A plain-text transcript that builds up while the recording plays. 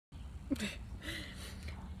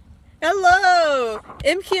Hello!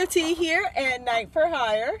 MQT here and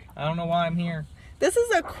Knight4Hire. I don't know why I'm here. This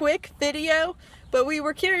is a quick video, but we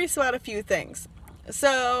were curious about a few things.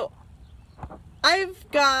 So, I've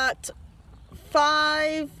got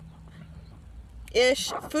 5-ish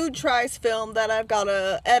food tries filmed that I've got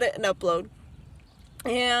to edit and upload.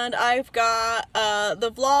 And I've got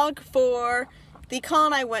the vlog for the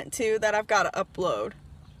con I went to that I've got to upload.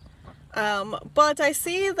 But I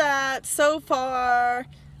see that so far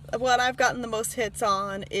what I've gotten the most hits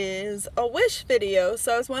on is a wish video,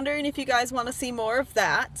 so I was wondering if you guys want to see more of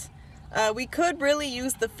that. We could really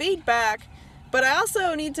use the feedback, but I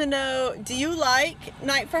also need to know, do you like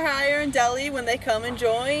Knight4Hire and Deli when they come and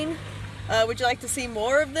join? Would you like to see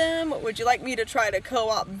more of them? Would you like me to try to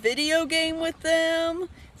co-op video game with them?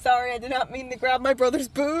 Sorry, I did not mean to grab my brother's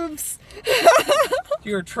boobs.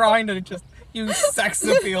 You're trying to just use sex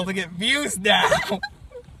appeal to get views now.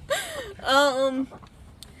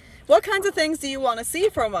 What kinds of things do you want to see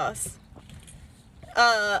from us?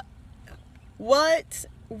 What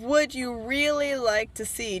would you really like to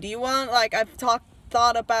see? Do you want, like, I've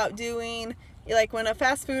thought about doing, like, when a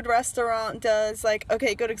fast food restaurant does, like,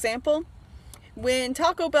 okay, good example. When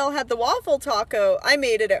Taco Bell had the waffle taco, I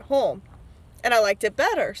made it at home, and I liked it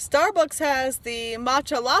better. Starbucks has the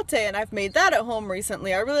matcha latte, and I've made that at home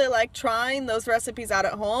recently. I really like trying those recipes out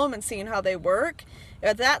at home and seeing how they work.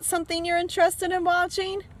 If that's something you're interested in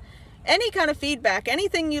watching, any kind of feedback,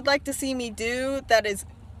 anything you'd like to see me do that is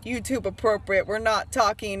YouTube appropriate. We're not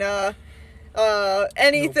talking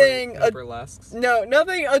anything No,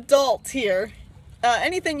 nothing adult here.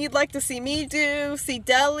 Anything you'd like to see me do, see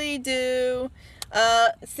Deli do,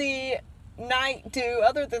 see Knight do,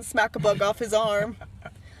 other than smack a bug off his arm.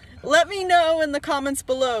 Let me know in the comments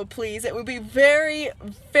below, please. It would be very,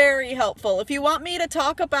 very helpful. If you want me to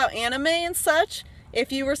talk about anime and such,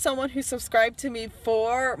 if you were someone who subscribed to me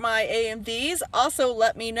for my AMVs, also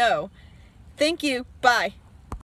let me know. Thank you. Bye.